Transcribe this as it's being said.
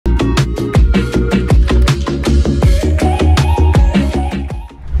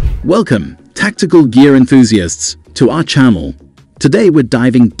Welcome, tactical gear enthusiasts, to our channel. Today we're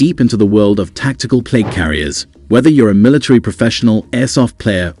diving deep into the world of tactical plate carriers. Whether you're a military professional, airsoft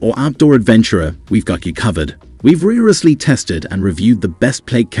player, or outdoor adventurer, we've got you covered. We've rigorously tested and reviewed the best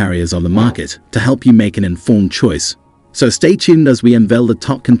plate carriers on the market to help you make an informed choice. So stay tuned as we unveil the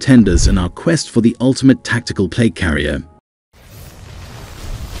top contenders in our quest for the ultimate tactical plate carrier.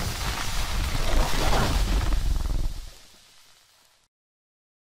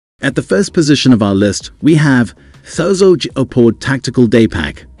 At the first position of our list, we have SOG Opord Tactical Day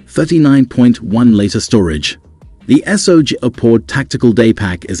Pack, 39.1 liter storage. The SOG Opord Tactical Day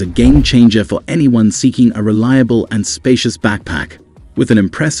Pack is a game changer for anyone seeking a reliable and spacious backpack. With an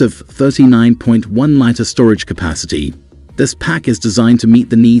impressive 39.1 liter storage capacity, this pack is designed to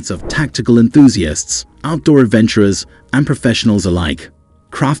meet the needs of tactical enthusiasts, outdoor adventurers, and professionals alike.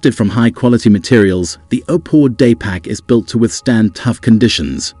 Crafted from high-quality materials, the Opord Day Pack is built to withstand tough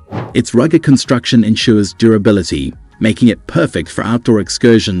conditions. Its rugged construction ensures durability, making it perfect for outdoor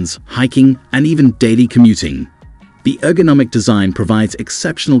excursions, hiking, and even daily commuting. The ergonomic design provides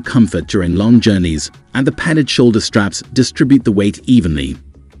exceptional comfort during long journeys, and the padded shoulder straps distribute the weight evenly.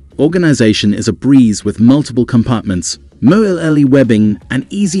 Organization is a breeze with multiple compartments, Modular webbing, and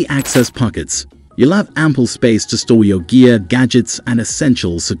easy access pockets. You'll have ample space to store your gear, gadgets, and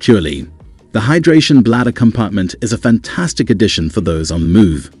essentials securely. The hydration bladder compartment is a fantastic addition for those on the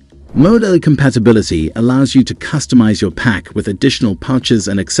move. Modular compatibility allows you to customize your pack with additional pouches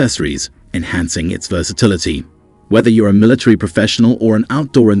and accessories, enhancing its versatility. Whether you're a military professional or an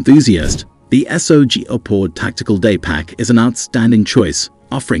outdoor enthusiast, the SOG Opord Tactical Day Pack is an outstanding choice,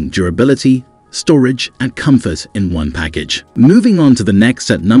 offering durability, storage, and comfort in one package. Moving on to the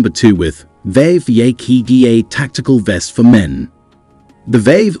next at number 2 with YAKEDA Tactical Vest for Men. The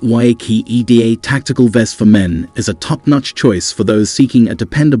YAKEDA Tactical Vest for Men is a top-notch choice for those seeking a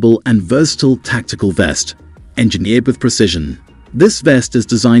dependable and versatile tactical vest. Engineered with precision, this vest is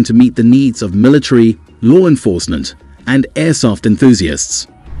designed to meet the needs of military, law enforcement, and airsoft enthusiasts.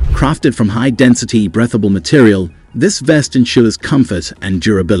 Crafted from high-density, breathable material, this vest ensures comfort and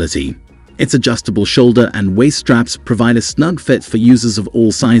durability. Its adjustable shoulder and waist straps provide a snug fit for users of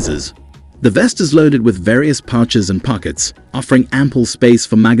all sizes. The vest is loaded with various pouches and pockets, offering ample space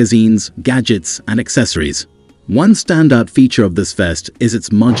for magazines, gadgets, and accessories. One standout feature of this vest is its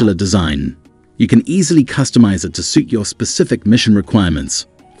modular design. You can easily customize it to suit your specific mission requirements,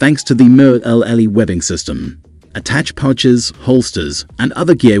 thanks to the Modular webbing system. Attach pouches, holsters, and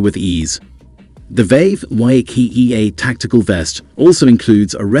other gear with ease. The YAKEDA Tactical Vest also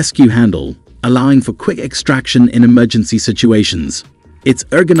includes a rescue handle, allowing for quick extraction in emergency situations. Its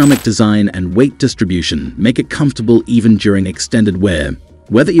ergonomic design and weight distribution make it comfortable even during extended wear.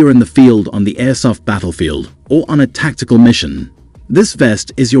 Whether you're in the field on the airsoft battlefield or on a tactical mission, this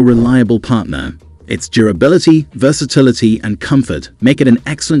vest is your reliable partner. Its durability, versatility, and comfort make it an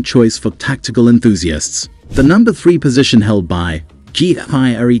excellent choice for tactical enthusiasts. The number 3 position held by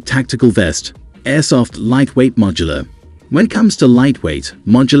GFIRE Tactical Vest, Airsoft Lightweight Modular. When it comes to lightweight,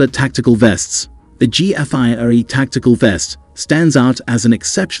 modular tactical vests, the GFIRE Tactical Vest stands out as an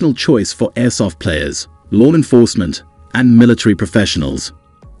exceptional choice for airsoft players, law enforcement, and military professionals.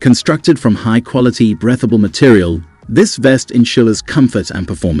 Constructed from high-quality, breathable material, this vest ensures comfort and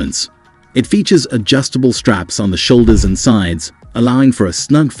performance. It features adjustable straps on the shoulders and sides, allowing for a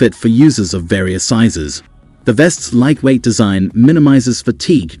snug fit for users of various sizes. The vest's lightweight design minimizes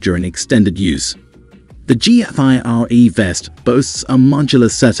fatigue during extended use. The GFIRE vest boasts a modular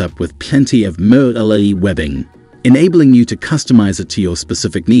setup with plenty of Modular webbing, enabling you to customize it to your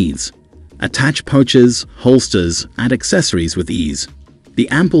specific needs. Attach pouches, holsters, and accessories with ease. The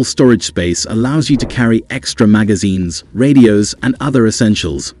ample storage space allows you to carry extra magazines, radios, and other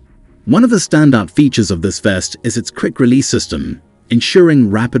essentials. One of the standout features of this vest is its quick-release system,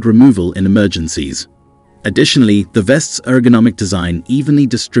 ensuring rapid removal in emergencies. Additionally, the vest's ergonomic design evenly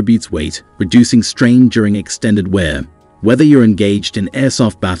distributes weight, reducing strain during extended wear. Whether you're engaged in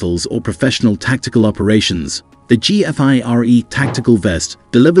airsoft battles or professional tactical operations, the GFIRE Tactical Vest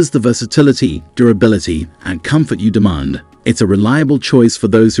delivers the versatility, durability, and comfort you demand. It's a reliable choice for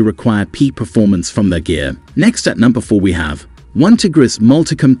those who require peak performance from their gear. Next at number 4 we have OneTigris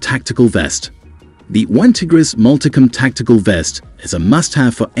Multicam Tactical Vest. The OneTigris Multicam Tactical Vest is a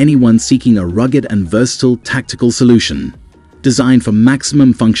must-have for anyone seeking a rugged and versatile tactical solution. Designed for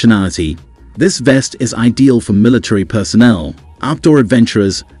maximum functionality, this vest is ideal for military personnel, outdoor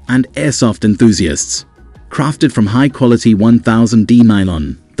adventurers, and airsoft enthusiasts. Crafted from high-quality 1000D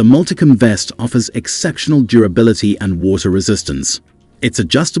nylon, the Multicam vest offers exceptional durability and water resistance. Its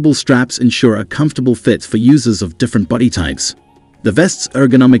adjustable straps ensure a comfortable fit for users of different body types. The vest's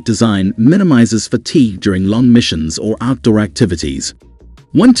ergonomic design minimizes fatigue during long missions or outdoor activities.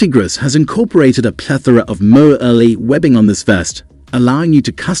 OneTigris has incorporated a plethora of Modular webbing on this vest, allowing you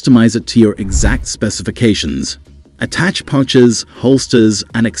to customize it to your exact specifications. Attach pouches, holsters,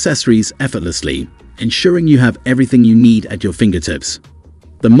 and accessories effortlessly, ensuring you have everything you need at your fingertips.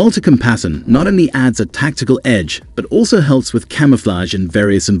 The Multicam pattern not only adds a tactical edge, but also helps with camouflage in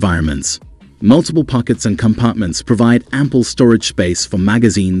various environments. Multiple pockets and compartments provide ample storage space for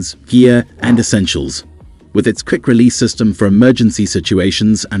magazines, gear, and essentials. With its quick-release system for emergency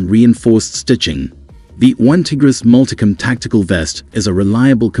situations and reinforced stitching, the OneTigris Multicam Tactical Vest is a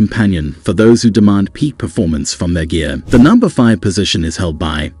reliable companion for those who demand peak performance from their gear. The number 5 position is held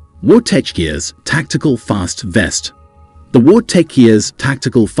by WarTechGears Tactical Fast Vest. The WarTechGears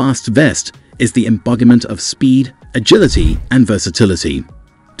Tactical Fast Vest is the embodiment of speed, agility, and versatility.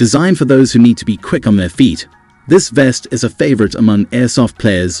 Designed for those who need to be quick on their feet, this vest is a favorite among airsoft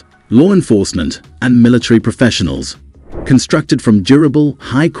players, law enforcement, and military professionals. Constructed from durable,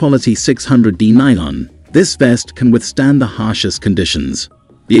 high-quality 600D nylon, this vest can withstand the harshest conditions.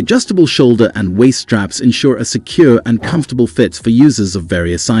 The adjustable shoulder and waist straps ensure a secure and comfortable fit for users of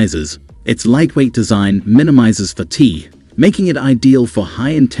various sizes. Its lightweight design minimizes fatigue, making it ideal for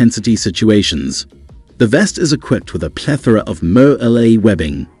high-intensity situations. The vest is equipped with a plethora of Modular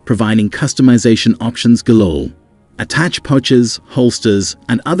webbing, providing customization options galore. Attach pouches, holsters,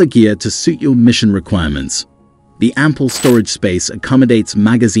 and other gear to suit your mission requirements. The ample storage space accommodates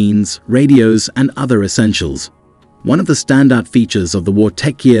magazines, radios, and other essentials. One of the standout features of the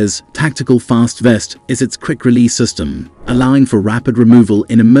WarTechGears Tactical Fast Vest is its quick-release system, allowing for rapid removal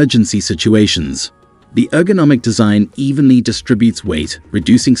in emergency situations. The ergonomic design evenly distributes weight,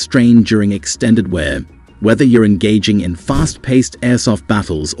 reducing strain during extended wear. Whether you're engaging in fast-paced airsoft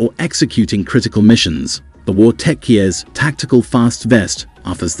battles or executing critical missions, the WarTechGears Tactical Fast Vest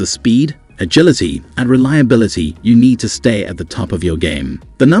offers the speed, agility, and reliability you need to stay at the top of your game.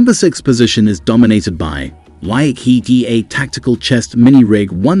 The number 6 position is dominated by YAKEDA Tactical Chest Mini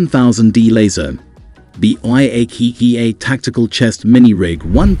Rig 1000D Laser. The YAKEDA Tactical Chest Mini Rig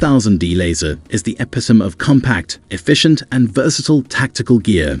 1000D Laser is the epitome of compact, efficient, and versatile tactical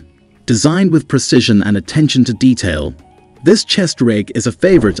gear. Designed with precision and attention to detail, this chest rig is a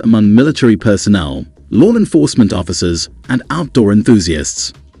favorite among military personnel, law enforcement officers, and outdoor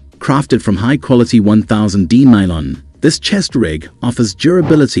enthusiasts. Crafted from high-quality 1000D nylon, this chest rig offers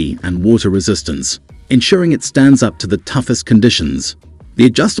durability and water resistance, ensuring it stands up to the toughest conditions. The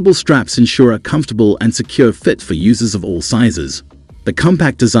adjustable straps ensure a comfortable and secure fit for users of all sizes. The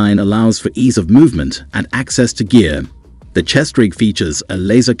compact design allows for ease of movement and access to gear. The chest rig features a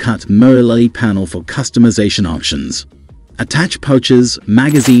laser-cut Modular panel for customization options. Attach pouches,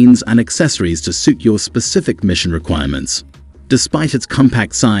 magazines, and accessories to suit your specific mission requirements. Despite its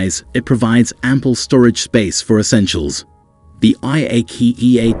compact size, it provides ample storage space for essentials. The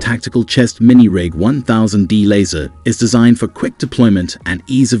YAKEDA Tactical Chest Mini Rig 1000D Laser is designed for quick deployment and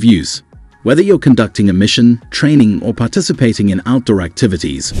ease of use. Whether you're conducting a mission, training, or participating in outdoor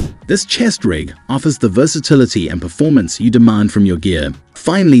activities, this chest rig offers the versatility and performance you demand from your gear.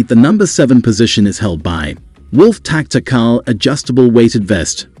 Finally, the number 7 position is held by Wolf Tactical Adjustable Weighted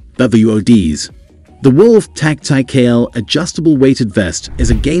Vest, WODs. The Wolf Tactical Adjustable Weighted Vest is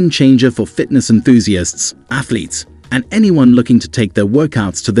a game-changer for fitness enthusiasts, athletes, and anyone looking to take their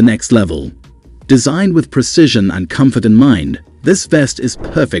workouts to the next level. Designed with precision and comfort in mind, this vest is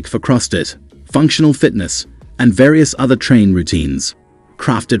perfect for CrossFit, functional fitness, and various other training routines.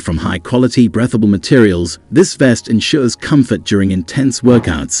 Crafted from high-quality, breathable materials, this vest ensures comfort during intense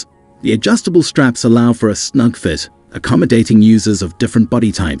workouts. The adjustable straps allow for a snug fit, accommodating users of different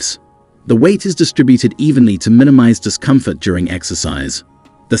body types. The weight is distributed evenly to minimize discomfort during exercise.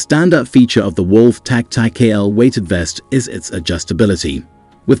 The standout feature of the Wolf Tactical Weighted Vest is its adjustability.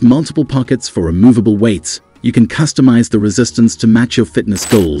 With multiple pockets for removable weights, you can customize the resistance to match your fitness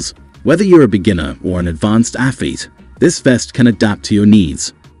goals. Whether you're a beginner or an advanced athlete, this vest can adapt to your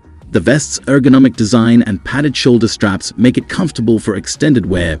needs. The vest's ergonomic design and padded shoulder straps make it comfortable for extended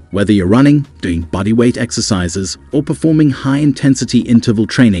wear, whether you're running, doing bodyweight exercises, or performing high-intensity interval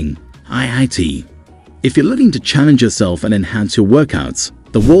training, HIIT. If you're looking to challenge yourself and enhance your workouts,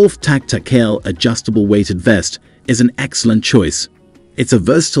 the Wolf Tactical Adjustable Weighted Vest is an excellent choice. It's a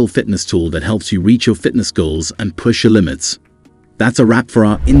versatile fitness tool that helps you reach your fitness goals and push your limits. That's a wrap for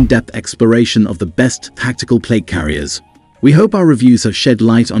our in-depth exploration of the best tactical plate carriers. We hope our reviews have shed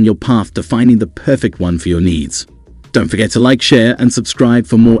light on your path to finding the perfect one for your needs. Don't forget to like, share, and subscribe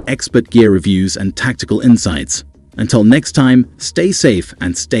for more expert gear reviews and tactical insights. Until next time, stay safe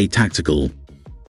and stay tactical.